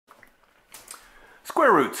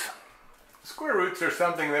Square roots. Square roots are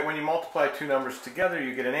something that when you multiply two numbers together,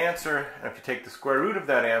 you get an answer, and if you take the square root of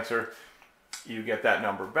that answer, you get that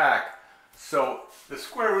number back. So the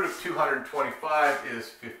square root of 225 is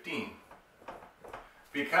 15,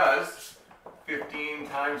 because 15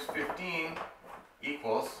 times 15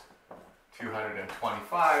 equals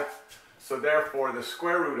 225. So therefore the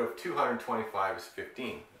square root of 225 is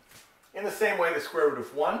 15. In the same way, the square root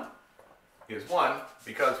of 1 is 1,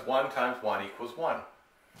 because 1 times 1 equals 1.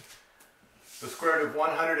 The square root of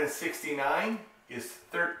 169 is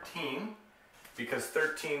 13, because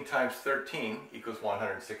 13 times 13 equals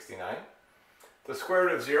 169. The square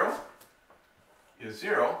root of 0 is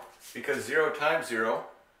 0, because 0 times 0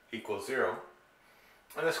 equals 0.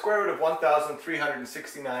 And the square root of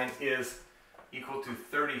 1,369 is equal to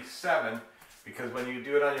 37, because when you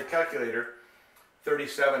do it on your calculator,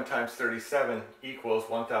 37 times 37 equals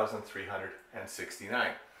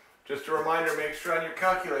 1,369. Just a reminder, make sure on your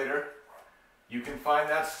calculator you can find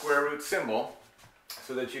that square root symbol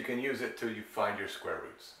so that you can use it till you find your square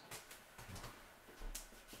roots.